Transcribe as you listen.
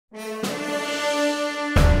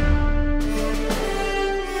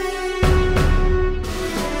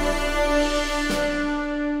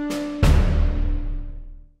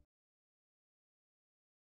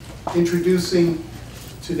introducing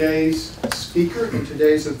today's speaker in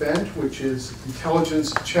today's event, which is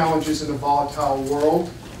Intelligence Challenges in a Volatile World.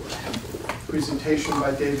 Presentation by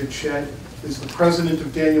David Shedd, is the president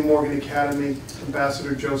of Daniel Morgan Academy,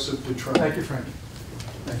 Ambassador Joseph Detroit. Thank you, Frank.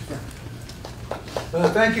 Thank you,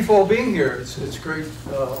 Frank. Thank you for all being here. It's great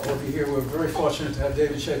all of you here. We're very fortunate to have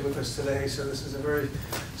David Shedd with us today, so this is a very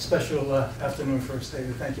special afternoon for us,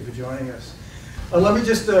 David. Thank you for joining us. Let me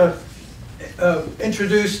just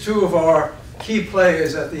introduce two of our key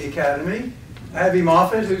players at the Academy. Abby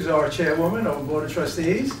Moffett, who's our chairwoman of the Board of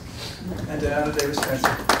Trustees, and Diana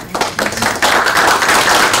Davis-Spencer.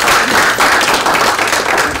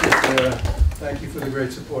 Thank you for the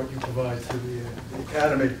great support you provide to the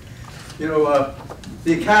Academy. You know,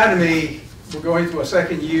 the Academy, we're going through a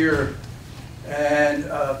second year, and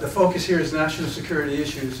the focus here is national security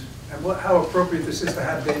issues, and how appropriate this is to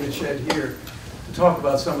have David Shedd here to talk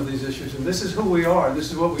about some of these issues. And this is who we are,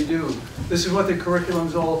 this is what we do. This is what the curriculum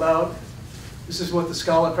is all about. This is what the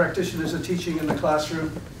scholar practitioners are teaching in the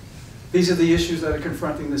classroom. These are the issues that are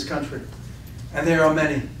confronting this country. And there are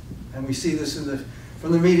many. And we see this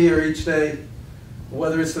from the media each day,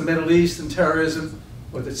 whether it's the Middle East and terrorism,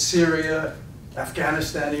 whether it's Syria,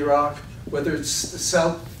 Afghanistan, Iraq, whether it's the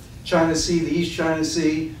South China Sea, the East China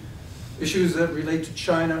Sea, issues that relate to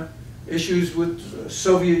China, issues with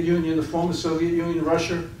Soviet Union, the former Soviet Union,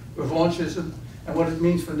 Russia, revanchism, and what it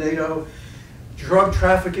means for NATO, drug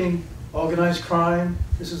trafficking, organized crime.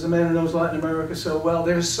 This is a man who knows Latin America so well.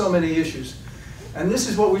 There's so many issues. And this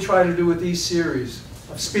is what we try to do with these series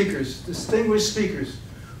of speakers, distinguished speakers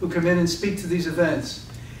who come in and speak to these events.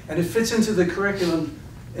 And it fits into the curriculum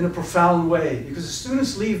in a profound way, because the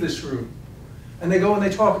students leave this room and they go and they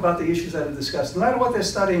talk about the issues that are discussed. No matter what they're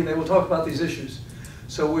studying, they will talk about these issues.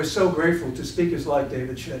 So we're so grateful to speakers like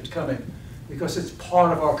David Shedd coming, because it's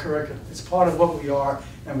part of our curriculum. It's part of what we are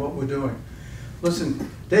and what we're doing. Listen,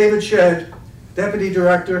 David Shedd, Deputy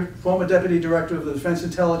Director, former Deputy Director of the Defense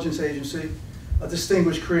Intelligence Agency, a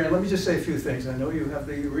distinguished career. And let me just say a few things. I know you have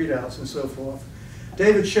the readouts and so forth.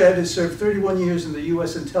 David Shedd has served 31 years in the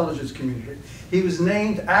U.S. intelligence community. He was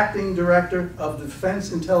named Acting Director of the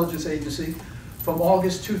Defense Intelligence Agency from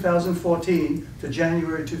August 2014 to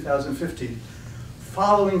January 2015.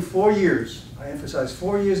 Following 4 years, I emphasize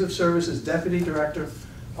 4 years of service as Deputy Director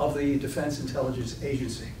of the Defense Intelligence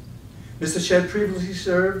Agency. Mr. Shedd previously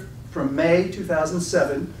served from May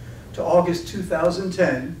 2007 to August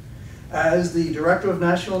 2010 as the Director of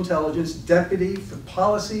National Intelligence, Deputy for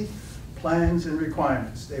Policy, Plans, and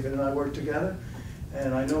Requirements. David and I work together,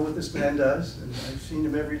 and I know what this man does, and I've seen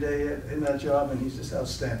him every day in that job, and he's just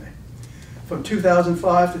outstanding. From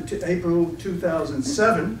 2005 to April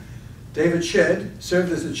 2007, David Shedd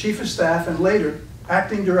served as the Chief of Staff and later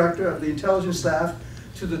Acting Director of the Intelligence Staff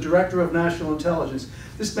to the Director of National Intelligence.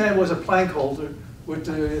 This man was a plank holder with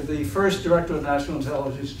the first Director of National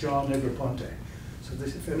Intelligence, John Negroponte. So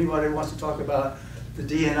this, if anybody wants to talk about the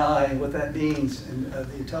DNI and what that means in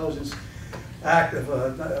the Intelligence Act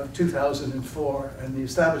of 2004 and the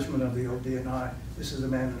establishment of the DNI, this is the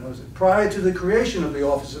man who knows it. Prior to the creation of the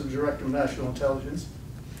Office of the Director of National Intelligence,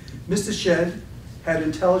 Mr. Shedd had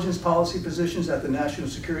intelligence policy positions at the National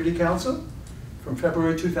Security Council from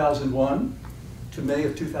February 2001 to May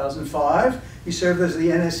of 2005. He served as the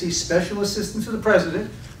NSC Special Assistant to the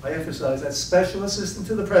President, I emphasize that, Special Assistant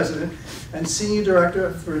to the President, and Senior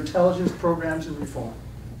Director for Intelligence Programs and Reform.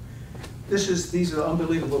 These are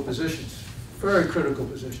unbelievable positions, very critical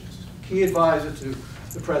positions. Key advisor to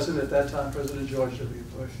the President at that time, President George W.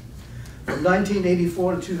 Bush. From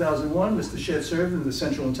 1984 to 2001, Mr. Shedd served in the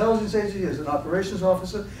Central Intelligence Agency as an operations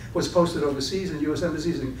officer, was posted overseas in U.S.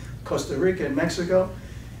 embassies in Costa Rica and Mexico,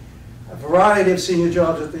 a variety of senior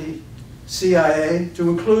jobs at the CIA, to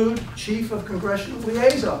include Chief of Congressional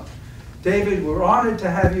Liaison. David, we're honored to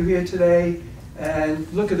have you here today, and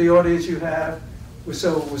look at the audience you have. We're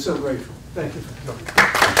so grateful. Thank you for coming.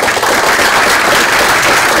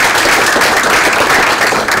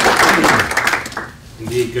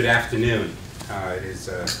 Indeed, good afternoon. It is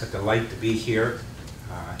a delight to be here,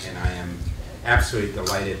 and I am absolutely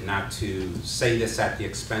delighted not to say this at the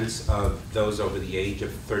expense of those over the age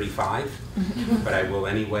of 35, but I will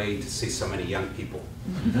anyway to see so many young people.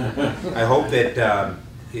 I hope that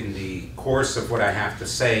in the course of what I have to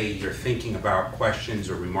say, you're thinking about questions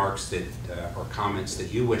or remarks that, or comments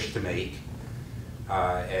that you wish to make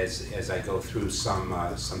as I go through some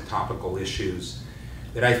topical issues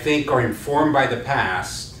that I think are informed by the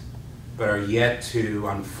past, but are yet to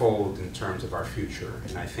unfold in terms of our future.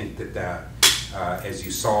 And I think that as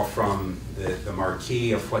you saw from the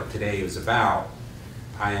marquee of what today is about,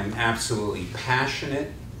 I am absolutely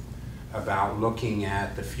passionate about looking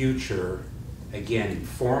at the future, again,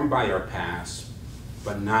 informed by our past,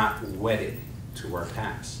 but not wedded to our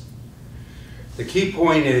past. The key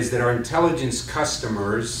point is that our intelligence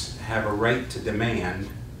customers have a right to demand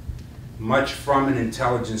much from an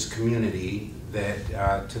intelligence community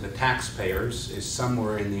that to the taxpayers is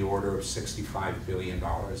somewhere in the order of $65 billion,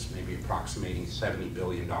 maybe approximating $70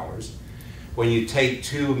 billion. When you take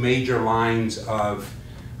two major lines of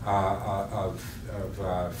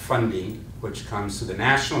funding, which comes to the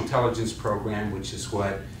National Intelligence Program, which is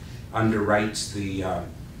what underwrites the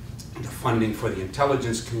funding for the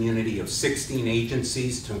intelligence community of 16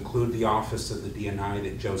 agencies, to include the Office of the DNI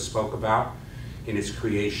that Joe spoke about in its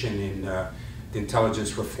creation in the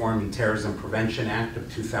Intelligence Reform and Terrorism Prevention Act of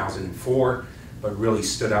 2004, but really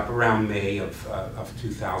stood up around May of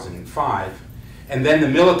 2005. And then the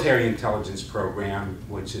Military Intelligence Program,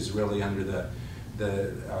 which is really under the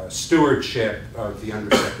stewardship of the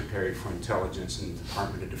Undersecretary for Intelligence in the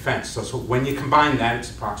Department of Defense. So when you combine that, it's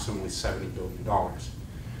approximately $70 billion.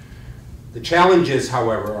 The challenges,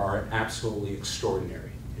 however, are absolutely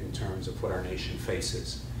extraordinary in terms of what our nation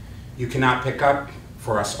faces. You cannot pick up,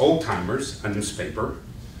 for us old-timers, a newspaper,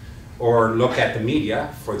 or look at the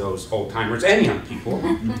media, for those old-timers and young people,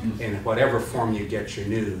 in whatever form you get your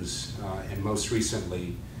news. And most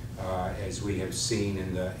recently, as we have seen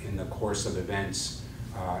in the course of events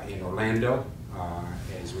in Orlando,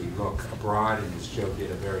 as we look abroad, and as Joe did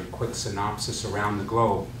a very quick synopsis around the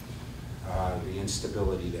globe, the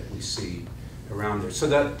instability that we see around there. So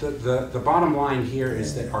the bottom line here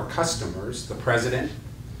is that our customers, the President,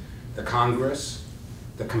 the Congress,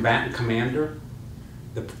 the combatant commander,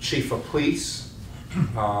 the chief of police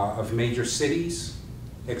of major cities,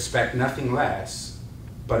 expect nothing less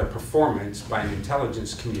but a performance by an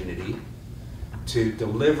intelligence community to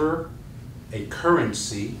deliver a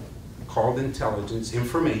currency called intelligence,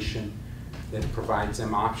 information that provides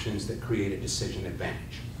them options that create a decision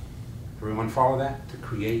advantage. Everyone follow that? To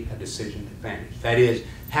create a decision advantage. That is,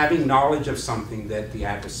 having knowledge of something that the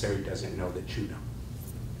adversary doesn't know that you know.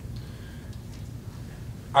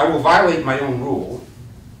 I will violate my own rule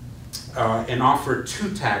and offer two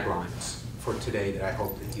taglines for today that I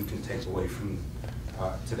hope that you can take away from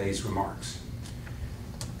today's remarks.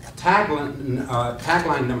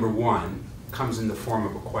 Tagline number one comes in the form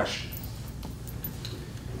of a question.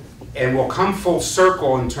 And we'll come full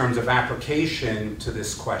circle in terms of application to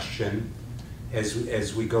this question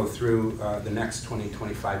as we go through the next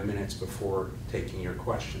 20-25 minutes before taking your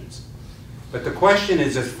questions. But the question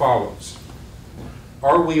is as follows.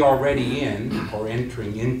 Are we already in or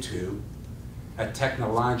entering into a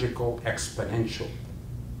technological exponential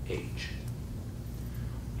age?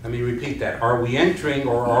 Let me repeat that. Are we entering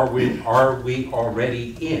or are we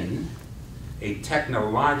already in a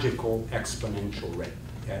technological exponential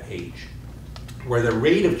age, where the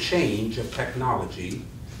rate of change of technology,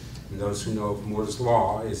 and those who know of Moore's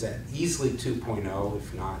Law, is at easily 2.0,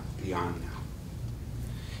 if not beyond now.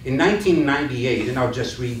 In 1998, and I'll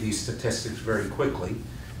just read these statistics very quickly,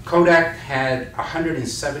 Kodak had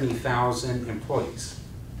 170,000 employees.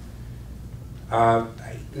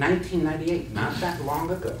 1998, not that long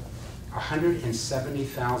ago,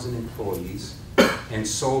 170,000 employees, and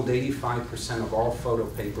sold 85% of all photo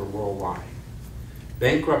paper worldwide.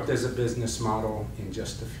 Bankrupt as a business model in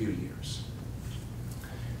just a few years.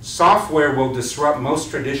 Software will disrupt most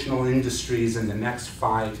traditional industries in the next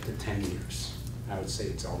 5 to 10 years. I would say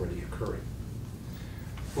it's already occurring.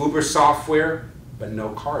 Uber software, but no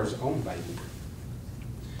cars owned by Uber.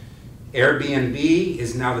 Airbnb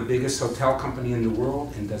is now the biggest hotel company in the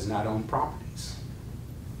world and does not own properties.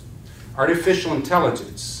 Artificial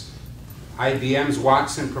intelligence. IBM's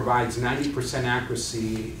Watson provides 90%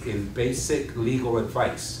 accuracy in basic legal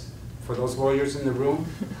advice. For those lawyers in the room,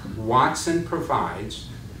 Watson provides,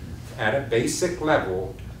 at a basic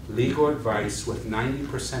level, legal advice with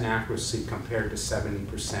 90% accuracy compared to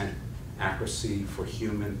 70% accuracy for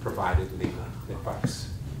human-provided legal advice.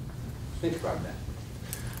 Think about that.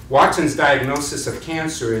 Watson's diagnosis of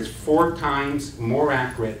cancer is 4 times more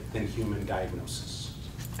accurate than human diagnosis.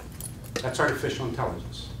 That's artificial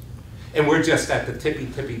intelligence. And we're just at the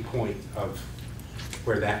tippy point of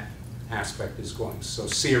where that aspect is going. So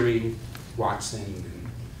Siri, Watson, and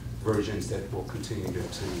versions that will continue to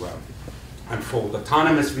unfold.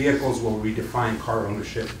 Autonomous vehicles will redefine car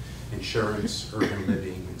ownership, insurance, urban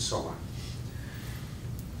living, and so on.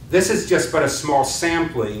 This is just but a small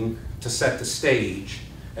sampling to set the stage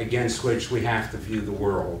against which we have to view the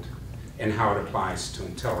world and how it applies to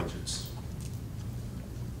intelligence.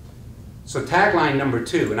 So tagline number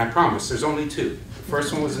 2, and I promise there's only 2. The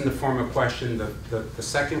first one was in the form of question, the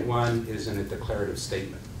second one is in a declarative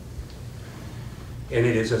statement. And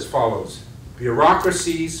it is as follows.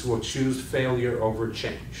 Bureaucracies will choose failure over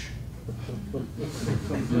change.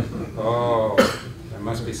 Oh, there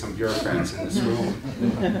must be some bureaucrats in this room.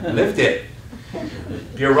 Lived it.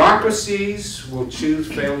 Bureaucracies will choose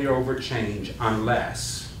failure over change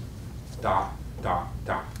unless, ...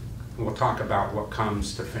 We'll talk about what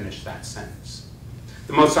comes to finish that sentence.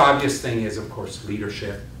 The most obvious thing is, of course,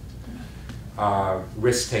 leadership,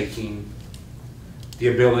 risk-taking, the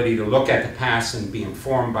ability to look at the past and be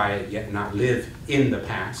informed by it, yet not live in the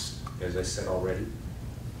past, as I said already.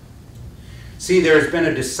 See, there has been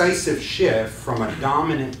a decisive shift from a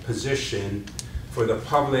dominant position for the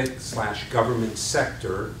public/government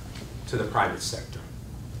sector to the private sector.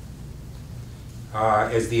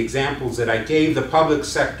 As the examples that I gave, the public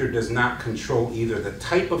sector does not control either the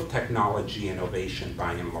type of technology innovation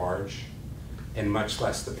by and large, and much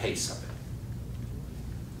less the pace of it.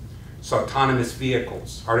 So autonomous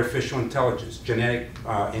vehicles, artificial intelligence, genetic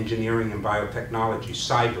engineering and biotechnology,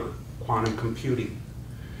 cyber, quantum computing,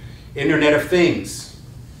 Internet of Things,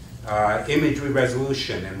 imagery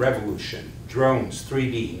resolution and revolution, drones,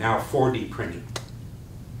 3D, now 4D printing.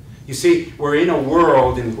 You see, we're in a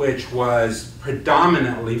world in which was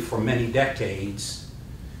predominantly, for many decades,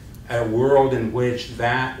 a world in which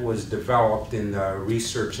that was developed in the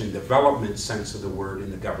research and development sense of the word in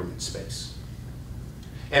the government space.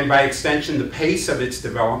 And by extension, the pace of its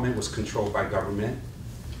development was controlled by government,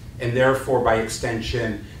 and therefore, by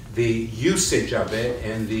extension, the usage of it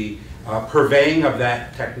and the purveying of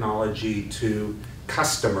that technology to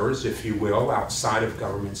customers, if you will, outside of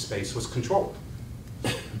government space was controlled.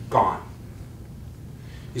 Gone.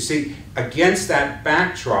 You see, against that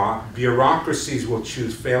backdrop, bureaucracies will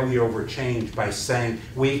choose failure over change by saying,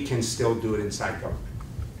 we can still do it inside government.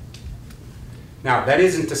 Now, that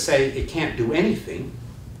isn't to say it can't do anything.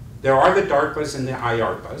 There are the DARPAs and the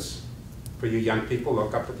IARPAs. For you young people,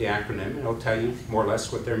 look up at the acronym and it'll tell you more or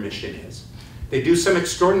less what their mission is. They do some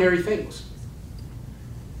extraordinary things.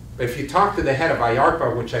 But if you talk to the head of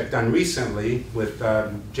IARPA, which I've done recently with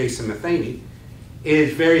Jason Matheny, it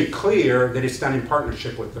is very clear that it's done in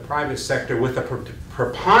partnership with the private sector, with the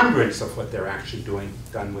preponderance of what they're actually doing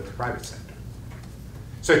done with the private sector.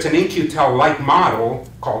 So it's an In-Q-Tel-like model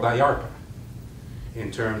called IARPA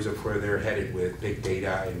in terms of where they're headed with big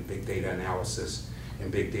data and big data analysis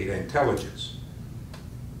and big data intelligence.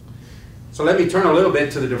 So let me turn a little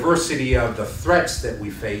bit to the diversity of the threats that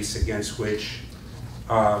we face against which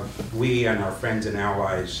we and our friends and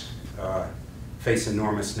allies face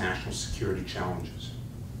enormous national security challenges.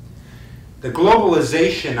 The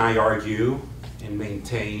globalization, I argue and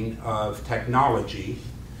maintain, of technology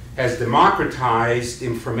has democratized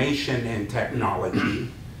information and technology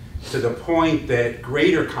to the point that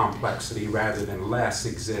greater complexity rather than less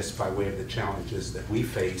exists by way of the challenges that we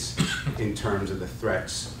face in terms of the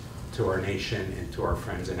threats to our nation and to our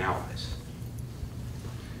friends and allies.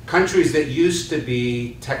 Countries that used to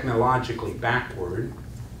be technologically backward,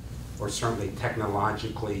 or certainly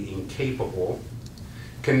technologically incapable,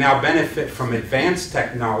 can now benefit from advanced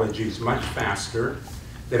technologies much faster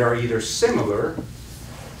that are either similar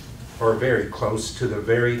or very close to the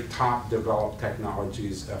very top developed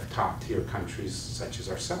technologies of top-tier countries such as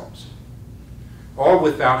ourselves. All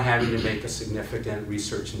without having to make a significant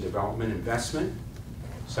research and development investment.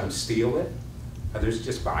 Some steal it, others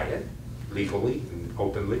just buy it legally and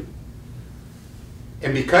openly.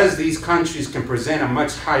 And because these countries can present a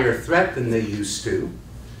much higher threat than they used to,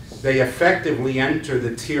 they effectively enter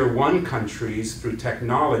the tier 1 countries through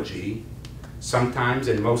technology, sometimes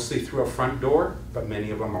and mostly through a front door, but many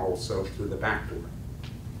of them also through the back door,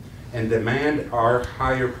 and demand our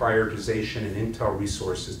higher prioritization and intel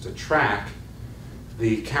resources to track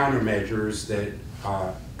the countermeasures that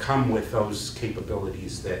come with those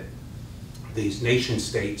capabilities that these nation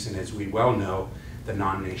states, and as we well know, the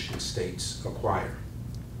non-nation states acquire.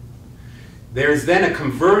 There's then a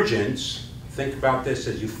convergence, think about this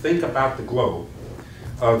as you think about the globe,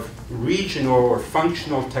 of regional or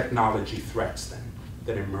functional technology threats then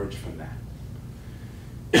that emerge from that.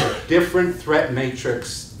 Different threat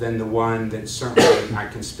matrix than the one that certainly I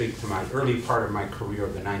can speak to my early part of my career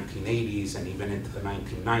of the 1980s and even into the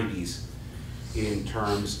 1990s in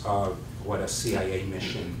terms of what a CIA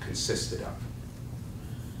mission consisted of.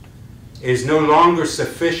 It is no longer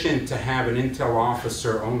sufficient to have an intel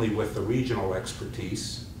officer only with the regional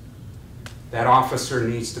expertise. That officer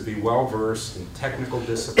needs to be well-versed in technical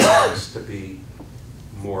disciplines to be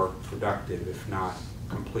more productive, if not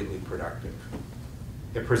completely productive.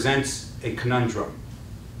 It presents a conundrum.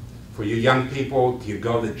 For you young people, do you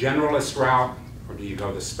go the generalist route or do you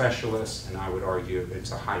go the specialist? And I would argue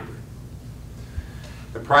it's a hybrid.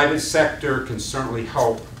 The private sector can certainly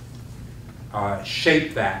help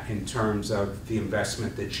shape that in terms of the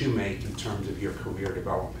investment that you make in terms of your career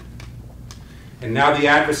development. And now the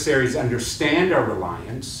adversaries understand our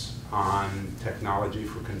reliance on technology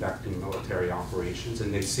for conducting military operations,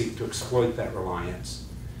 and they seek to exploit that reliance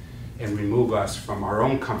and remove us from our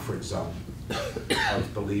own comfort zone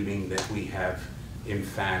of believing that we have, in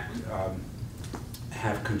fact,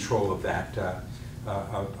 have control of that,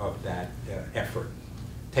 effort.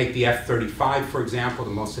 Take the F-35, for example,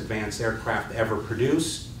 the most advanced aircraft ever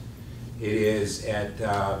produced. It is at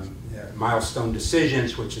milestone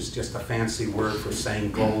decisions, which is just a fancy word for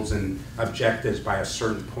saying goals and objectives by a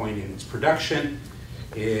certain point in its production,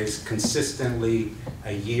 is consistently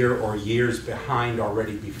a year or years behind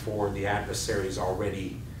already before the adversary is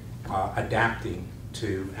already adapting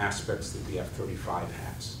to aspects that the F-35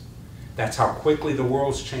 has. That's how quickly the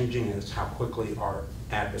world's changing, and it's how quickly our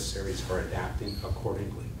adversaries are adapting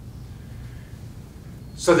accordingly.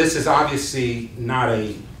 So this is obviously not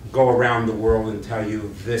a go around the world and tell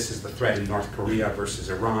you this is the threat in North Korea versus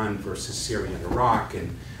Iran versus Syria and Iraq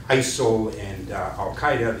and ISIL and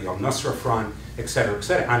Al-Qaeda, the Al-Nusra Front, et cetera, et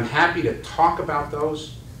cetera. I'm happy to talk about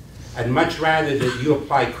those. I'd much rather that you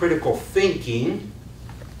apply critical thinking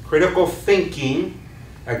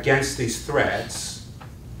against these threats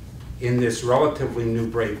in this relatively new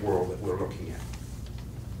brave world that we're looking at.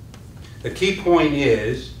 The key point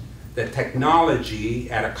is that technology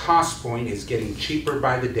at a cost point is getting cheaper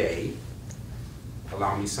by the day.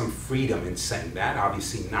 Allow me some freedom in saying that.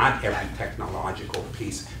 Obviously not every technological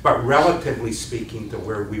piece, but relatively speaking to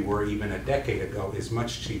where we were even a decade ago is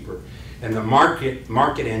much cheaper. And the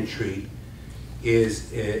market entry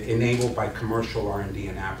is enabled by commercial R&D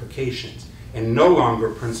and applications, and no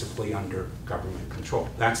longer principally under government control.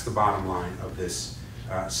 That's the bottom line of this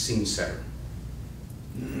scene setter.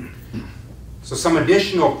 So some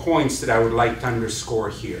additional points that I would like to underscore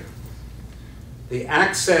here. The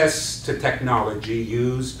access to technology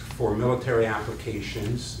used for military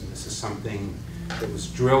applications, and this is something that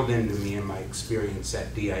was drilled into me in my experience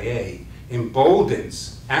at DIA,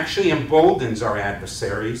 actually emboldens our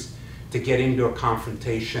adversaries to get into a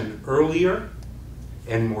confrontation earlier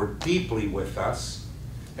and more deeply with us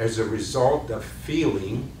as a result of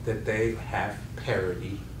feeling that they have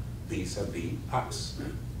parity vis-a-vis us.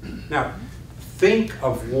 Now, think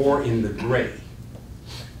of war in the gray.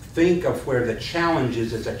 Think of where the challenge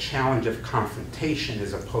is as a challenge of confrontation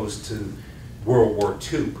as opposed to World War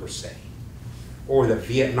II per se, or the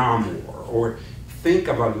Vietnam War, or think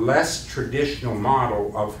of a less traditional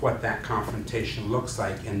model of what that confrontation looks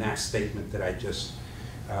like, and that statement that I just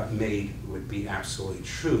made would be absolutely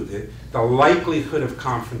true. The likelihood of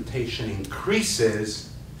confrontation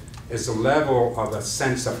increases as the level of a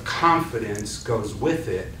sense of confidence goes with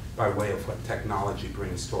it by way of what technology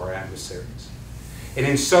brings to our adversaries. And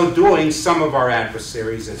in so doing, some of our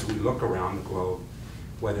adversaries, as we look around the globe,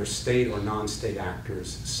 whether state or non-state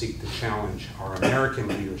actors, seek to challenge our American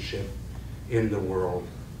leadership in the world.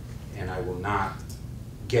 And I will not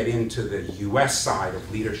get into the US side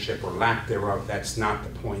of leadership or lack thereof. That's not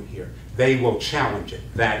the point here. They will challenge it.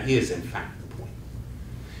 That is, in fact, the point.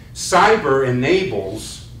 Cyber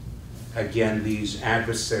enables, again, these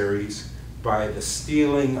adversaries by the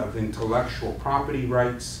stealing of intellectual property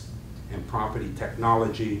rights and property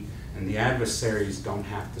technology, and the adversaries don't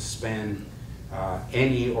have to spend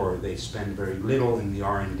any, or they spend very little in the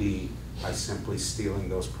R&D by simply stealing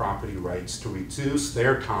those property rights to reduce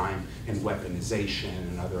their time in weaponization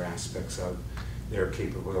and other aspects of their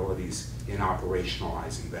capabilities in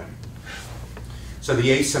operationalizing them. So the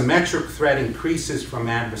asymmetric threat increases from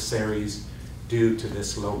adversaries due to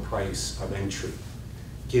this low price of entry,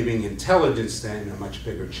 giving intelligence then a much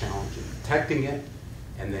bigger challenge in protecting it,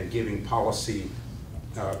 and then giving policy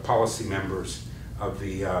members of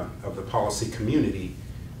the policy community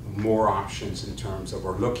more options in terms of,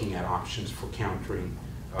 or looking at options for countering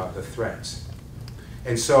the threats.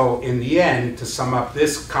 And so in the end, to sum up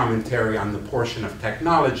this commentary on the portion of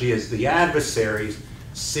technology, is the adversaries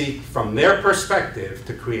seek from their perspective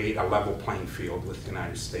to create a level playing field with the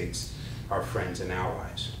United States, our friends and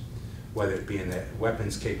allies, whether it be in their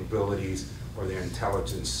weapons capabilities or their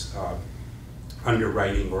intelligence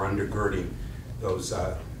underwriting or undergirding those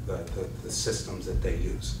the systems that they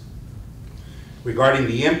use. Regarding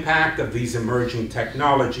the impact of these emerging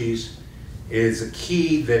technologies, is a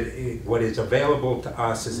key that what is available to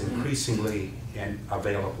us is increasingly and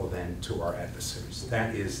available then to our adversaries.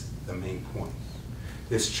 That is the main point.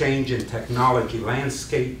 This change in technology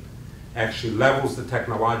landscape actually levels the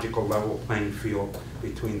technological level playing field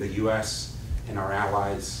between the US and our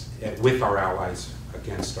allies, with our allies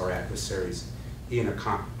against our adversaries in a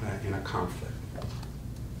conflict.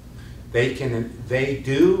 They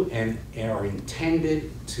do and are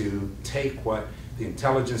intended to take what the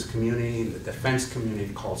intelligence community, the defense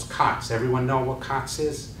community calls COTS. Everyone know what COTS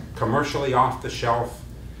is? Commercially off-the-shelf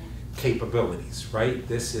capabilities, right?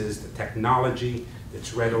 This is the technology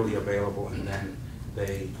that's readily available, and then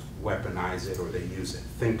they weaponize it or they use it.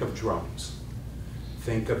 Think of drones.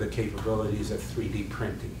 Think of the capabilities of 3D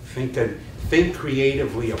printing. Think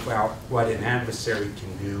creatively about what an adversary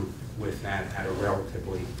can do with that at a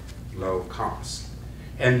relatively low cost.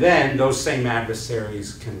 And then those same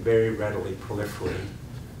adversaries can very readily proliferate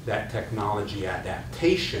that technology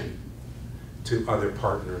adaptation to other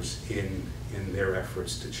partners in their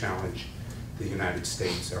efforts to challenge the United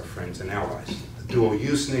States, our friends and allies. The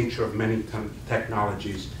dual-use nature of many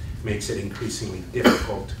technologies makes it increasingly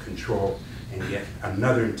difficult to control, and yet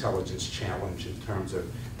another intelligence challenge in terms of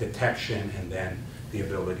detection and then the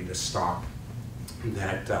ability to stop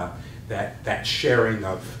that sharing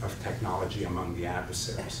of technology among the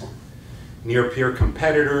adversaries. Near-peer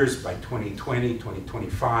competitors by 2020,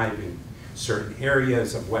 2025 in certain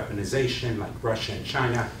areas of weaponization like Russia and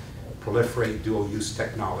China proliferate dual-use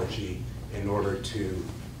technology in order to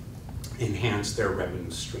enhance their revenue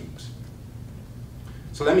streams.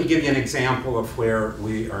 So let me give you an example of where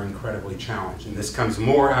we are incredibly challenged. And this comes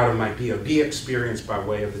more out of my DoD experience by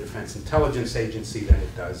way of the Defense Intelligence Agency than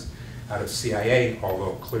it does out of CIA,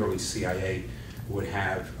 although clearly CIA would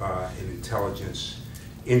have an intelligence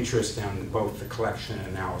interest in both the collection and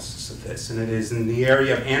analysis of this. And it is in the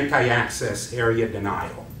area of anti-access area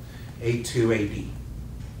denial, A2AD.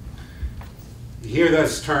 You hear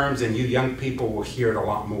those terms and you young people will hear it a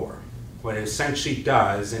lot more. What it essentially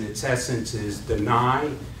does, in its essence, is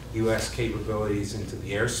deny US capabilities into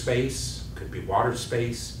the airspace, could be water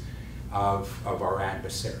space, of our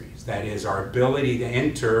adversaries. That is, our ability to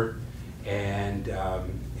enter and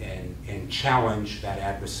challenge that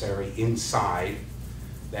adversary inside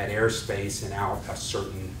that airspace and out a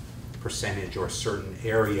certain percentage or a certain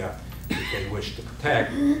area that they wish to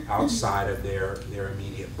protect outside of their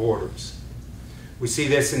immediate borders. We see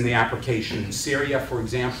this in the application in Syria, for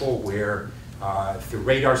example, where through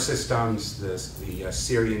radar systems, the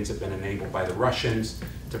Syrians have been enabled by the Russians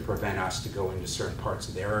to prevent us to go into certain parts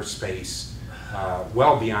of their airspace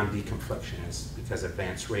well beyond deconfliction, because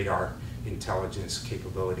advanced radar intelligence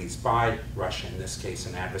capabilities by Russia, in this case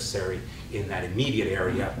an adversary in that immediate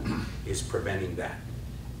area, is preventing that.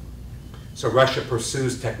 So Russia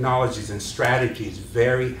pursues technologies and strategies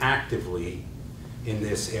very actively in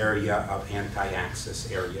this area of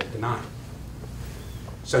anti-access area denial.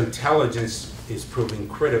 So intelligence is proving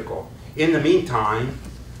critical. In the meantime,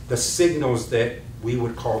 the signals that we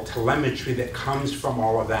would call telemetry that comes from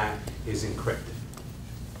all of that is encrypted,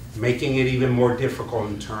 making it even more difficult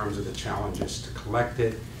in terms of the challenges to collect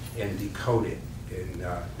it and decode it in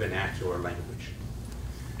vernacular language.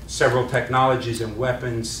 Several technologies and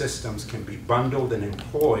weapons systems can be bundled and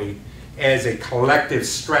employed as a collective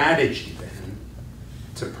strategy then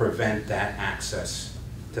to prevent that access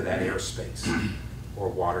to that airspace or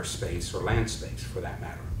water space or land space for that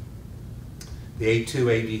matter. The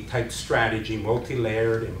A2AD type strategy,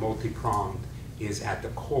 multi-layered and multi-pronged, is at the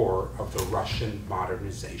core of the Russian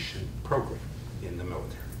modernization program in the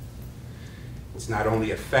military. It's not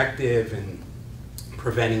only effective in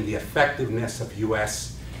preventing the effectiveness of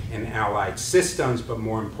US and allied systems, but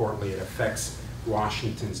more importantly, it affects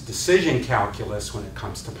Washington's decision calculus when it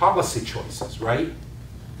comes to policy choices, right?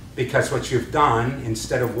 Because what you've done,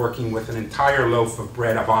 instead of working with an entire loaf of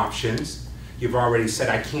bread of options, you've already said,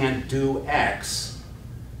 I can't do X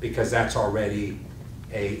because that's already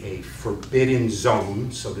a forbidden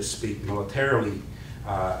zone, so to speak, militarily,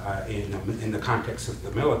 in the context of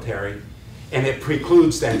the military, and it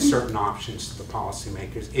precludes then certain options to the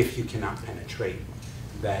policymakers if you cannot penetrate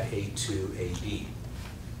that A2AD.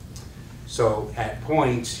 So at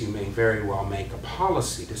points, you may very well make a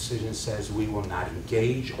policy decision that says we will not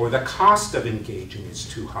engage, or the cost of engaging is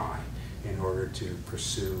too high in order to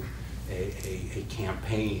pursue a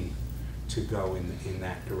campaign to go in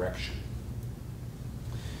that direction.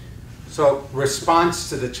 So response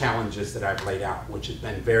to the challenges that I've laid out, which have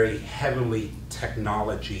been very heavily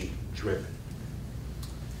technology driven.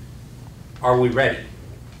 Are we ready?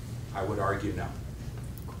 I would argue no.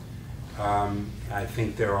 I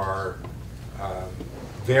think there are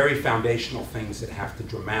very foundational things that have to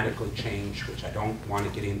dramatically change, which I don't want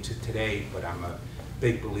to get into today, but I'm a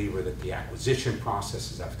big believer that the acquisition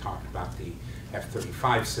process, as I've talked about the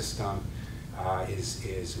F-35 system,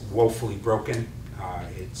 is woefully broken.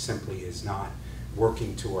 It simply is not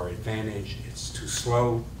working to our advantage. It's too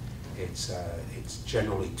slow. It's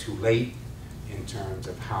generally too late. in terms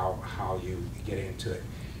of how you get into it.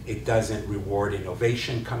 It doesn't reward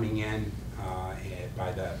innovation coming in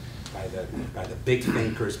by the big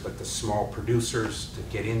thinkers, but the small producers to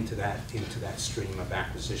get into that stream of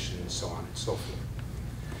acquisition and so on and so forth.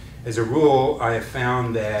 As a rule, I have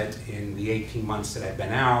found that in the 18 months that I've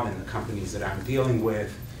been out and the companies that I'm dealing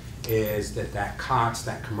with, is that COTS,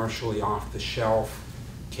 that commercially off-the-shelf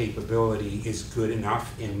capability, is good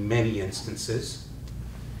enough in many instances.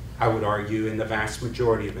 I would argue in the vast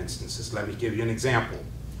majority of instances. Let me give you an example.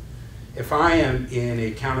 If I am in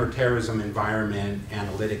a counterterrorism environment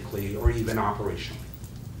analytically or even operationally,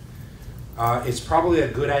 it's probably a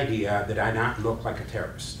good idea that I not look like a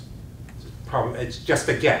terrorist. It's just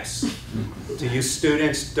a guess. To you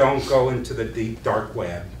students, don't go into the deep dark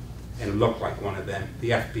web and look like one of them. The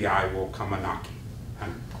FBI will come a-knocking.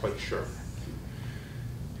 I'm quite sure of that.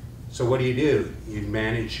 So what do? You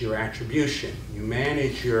manage your attribution. You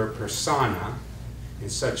manage your persona in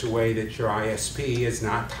such a way that your ISP is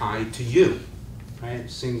not tied to you. Right? It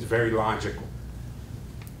seems very logical.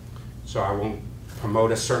 So I won't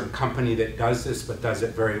promote a certain company that does this, but does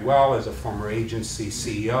it very well. As a former agency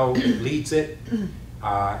CEO that leads it,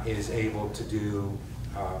 is able to do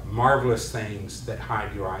marvelous things that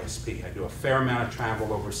hide your ISP. I do a fair amount of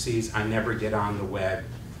travel overseas. I never get on the web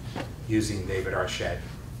using David Archette.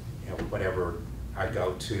 Whatever I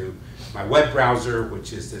go to my web browser,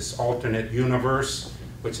 which is this alternate universe,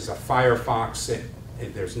 which is a Firefox.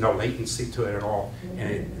 There's no latency to it at all, and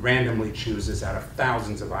it randomly chooses out of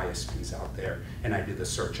thousands of ISPs out there, and I do the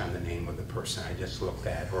search on the name of the person I just looked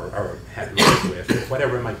at or had looked with,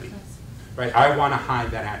 whatever it might be. Right? I want to hide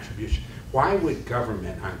that attribution. Why would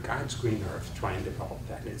government on God's green earth try and develop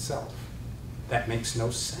that in itself? That makes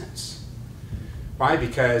no sense. Why?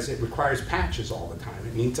 Because it requires patches all the time.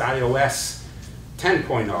 It needs iOS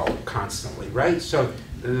 10.0 constantly, right? So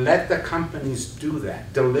let the companies do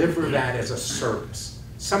that. Deliver that as a service.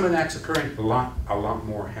 Some of that's occurring. A lot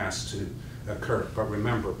more has to occur. But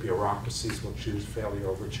remember, bureaucracies will choose failure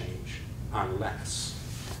over change unless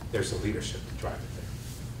there's a leadership to drive it there.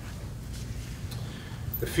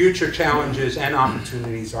 The future challenges and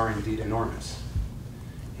opportunities are indeed enormous.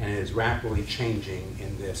 And it is rapidly changing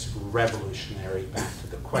in this revolutionary, back to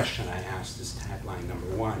the question I asked, this tagline number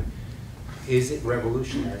 1. Is it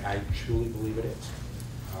revolutionary? I truly believe it is,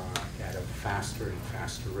 at a faster and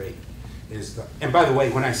faster rate. And by the way,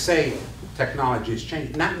 when I say technology is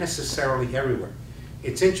changing, not necessarily everywhere.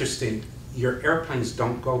 It's interesting, your airplanes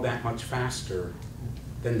don't go that much faster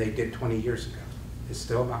than they did 20 years ago. It's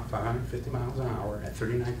still about 550 miles an hour at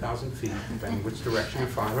 39,000 feet, depending which direction you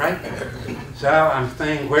fly, right? So I'm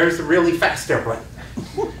saying, where's the really fast airplane?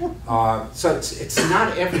 So it's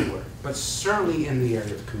not everywhere, but certainly in the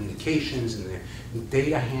area of communications and the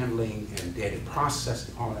data handling and data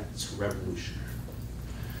processing, all that, it's revolutionary.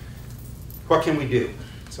 What can we do?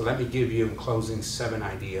 So let me give you, in closing, 7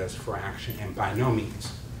 ideas for action, and by no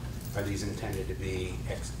means are these intended to be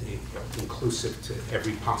inclusive to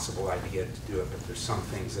every possible idea to do it, but there's some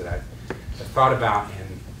things that I've thought about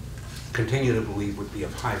and continue to believe would be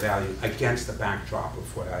of high value against the backdrop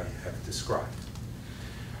of what I have described.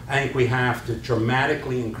 I think we have to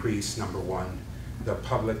dramatically increase, number 1, the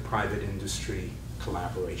public-private industry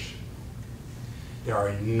collaboration. There are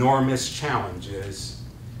enormous challenges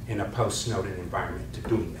in a post-Snowden environment to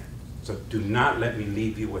doing that. So do not let me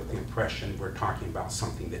leave you with the impression we're talking about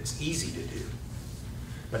something that's easy to do,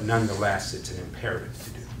 but nonetheless it's an imperative to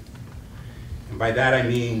do. And by that I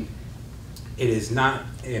mean it is not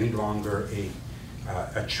any longer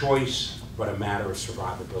a choice, but a matter of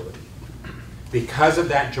survivability. Because of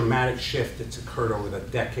that dramatic shift that's occurred over the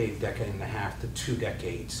decade and a half to 2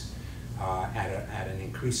 decades at an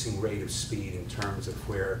increasing rate of speed in terms of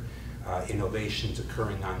where innovation's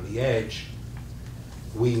occurring on the edge,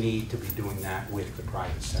 we need to be doing that with the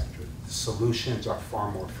private sector. The solutions are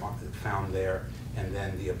far more found there, and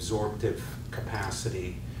then the absorptive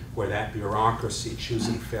capacity where that bureaucracy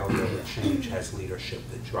choosing failure over change has leadership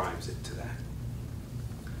that drives it to that.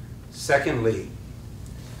 Secondly,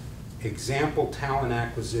 example talent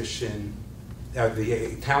acquisition,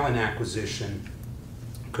 the talent acquisition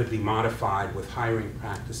could be modified with hiring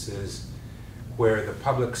practices where the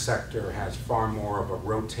public sector has far more of a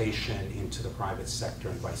rotation into the private sector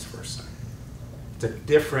and vice versa. It's a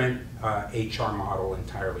different HR model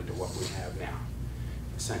entirely to what we have now.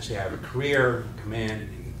 Essentially, I have a career, come in,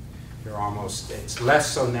 and you're almost, it's less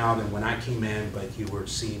so now than when I came in, but you were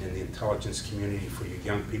seen in the intelligence community for you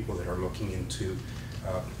young people that are looking into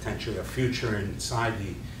potentially a future inside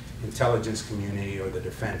the intelligence community or the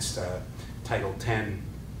defense Title X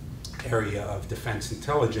area of defense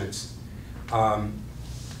intelligence.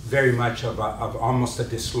 very much of almost a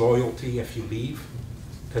disloyalty if you leave,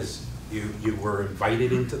 because you were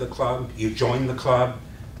invited into the club, you joined the club,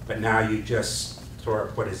 but now you just sort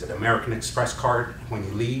of, what is it, American Express card when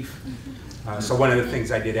you leave. So one of the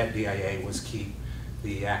things I did at DIA was keep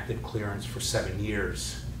the active clearance for 7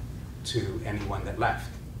 years to anyone that left.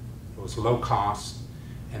 It was low cost,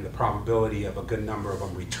 and the probability of a good number of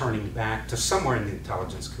them returning back to somewhere in the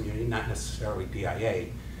intelligence community, not necessarily DIA,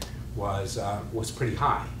 was pretty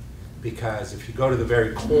high. Because if you go to the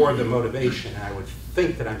very core of the motivation, and I would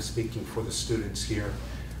think that I'm speaking for the students here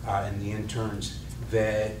and the interns,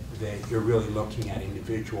 that you're really looking at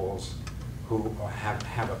individuals who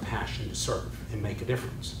have a passion to serve and make a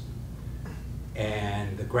difference.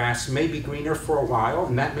 And the grass may be greener for a while,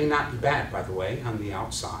 and that may not be bad, by the way, on the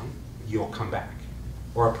outside. You'll come back.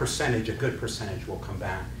 Or a good percentage will come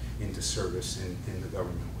back into service in the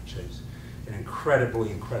government, which is an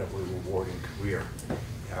incredibly, incredibly rewarding career.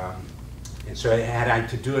 And so had I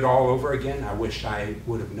to do it all over again, I wish I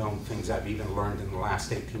would have known things I've even learned in the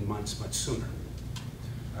last 18 months much sooner,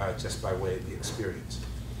 just by way of the experience.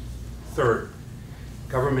 Third,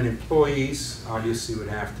 government employees obviously would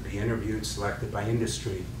have to be interviewed, selected by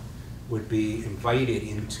industry, would be invited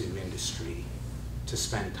into industry to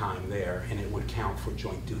spend time there, and it would count for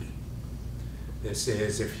joint duty. This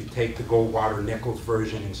is, if you take the Goldwater-Nichols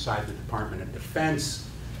version inside the Department of Defense,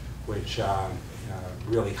 which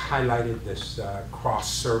really highlighted this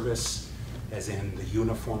cross-service, as in the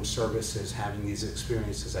uniformed services having these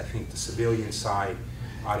experiences. I think the civilian side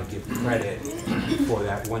ought to give credit for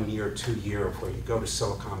that 1 year, 2 year where you go to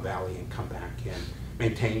Silicon Valley and come back and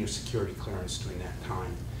maintain your security clearance during that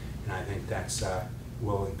time. And I think that's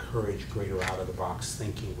will encourage greater out-of-the-box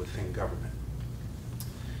thinking within government.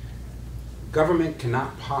 Government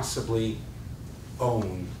cannot possibly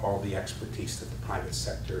own all the expertise that the private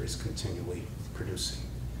sector is continually producing.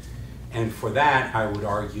 And for that, I would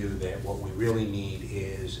argue that what we really need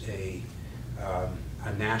is a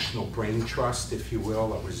national brain trust, if you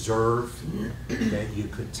will, a reserve that you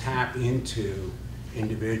could tap into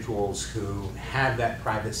individuals who have that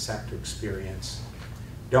private sector experience,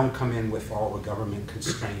 don't come in with all the government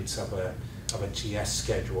constraints of a GS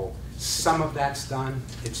schedule. Some of that's done.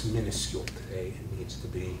 It's minuscule today. It needs to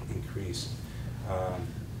be increased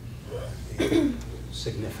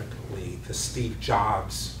significantly. The Steve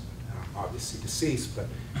Jobs, obviously deceased, but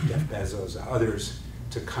Jeff Bezos, others,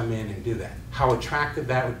 to come in and do that. How attractive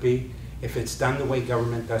that would be if it's done the way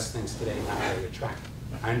government does things today, not very attractive.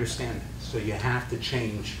 I understand that. So you have to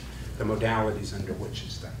change the modalities under which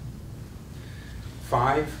it's done.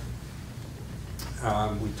 5,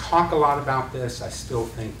 we talk a lot about this. I still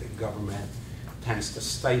think that government tends to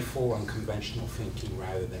stifle unconventional thinking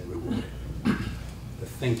rather than reward it. The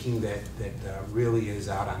thinking that really is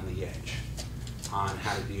out on the edge on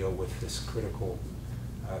how to deal with this critical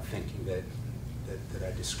thinking that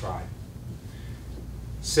I described.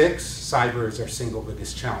 6, cyber is our single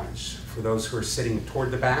biggest challenge. For those who are sitting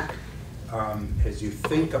toward the back, as you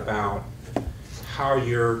think about how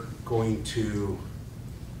you're going to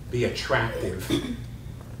be attractive,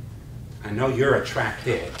 I know you're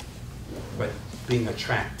attracted, but being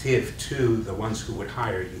attractive to the ones who would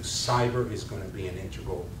hire you, cyber is going to be an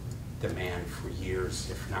integral demand for years,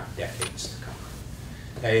 if not decades to come.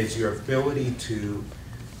 That is your ability to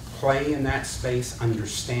play in that space,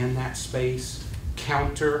 understand that space,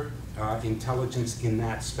 counter intelligence in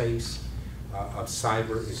that space of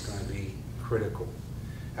cyber is going to be critical.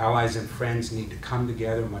 Allies and friends need to come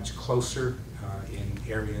together much closer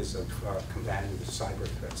in areas of combating the cyber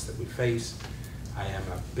threats that we face. I am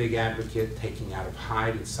a big advocate taking out of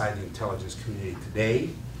hide inside the intelligence community today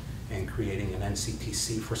and creating an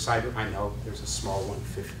NCTC for cyber. I know there's a small one,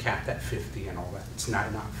 capped at 50 and all that. It's not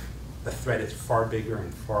enough. The threat is far bigger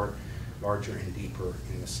and far larger and deeper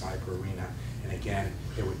in the cyber arena. And again,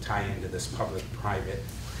 it would tie into this public-private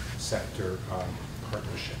sector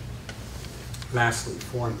partnership. Lastly,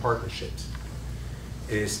 foreign partnerships.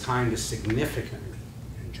 It is time to significantly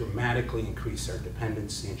and dramatically increase our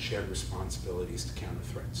dependency and shared responsibilities to counter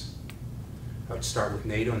threats. I would start with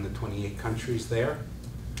NATO and the 28 countries there.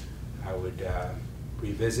 I would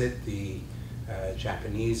revisit the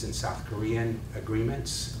Japanese and South Korean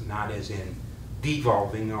agreements, not as in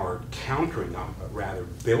devolving or countering them, but rather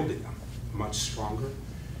building them much stronger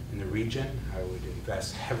in the region. I would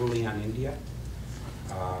invest heavily on India,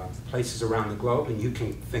 places around the globe, and you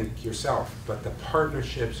can think yourself, but the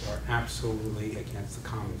partnerships are absolutely against the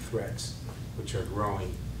common threats, which are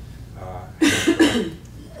growing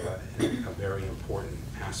a very important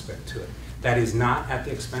aspect to it. That is not at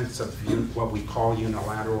the expense of what we call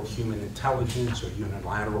unilateral human intelligence or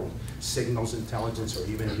unilateral signals intelligence or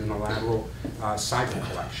even unilateral cyber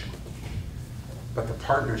collection. But the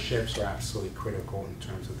partnerships are absolutely critical in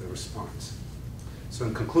terms of the response. So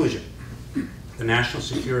in conclusion, the national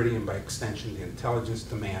security and by extension the intelligence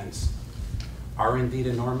demands are indeed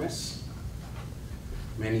enormous.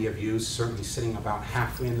 Many of you, certainly sitting about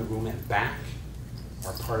halfway in the room and back,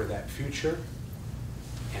 are part of that future,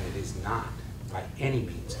 and it is not by any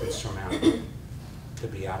means insurmountable to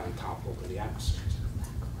be out on top over the adversaries.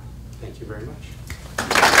 Thank you very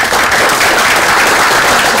much.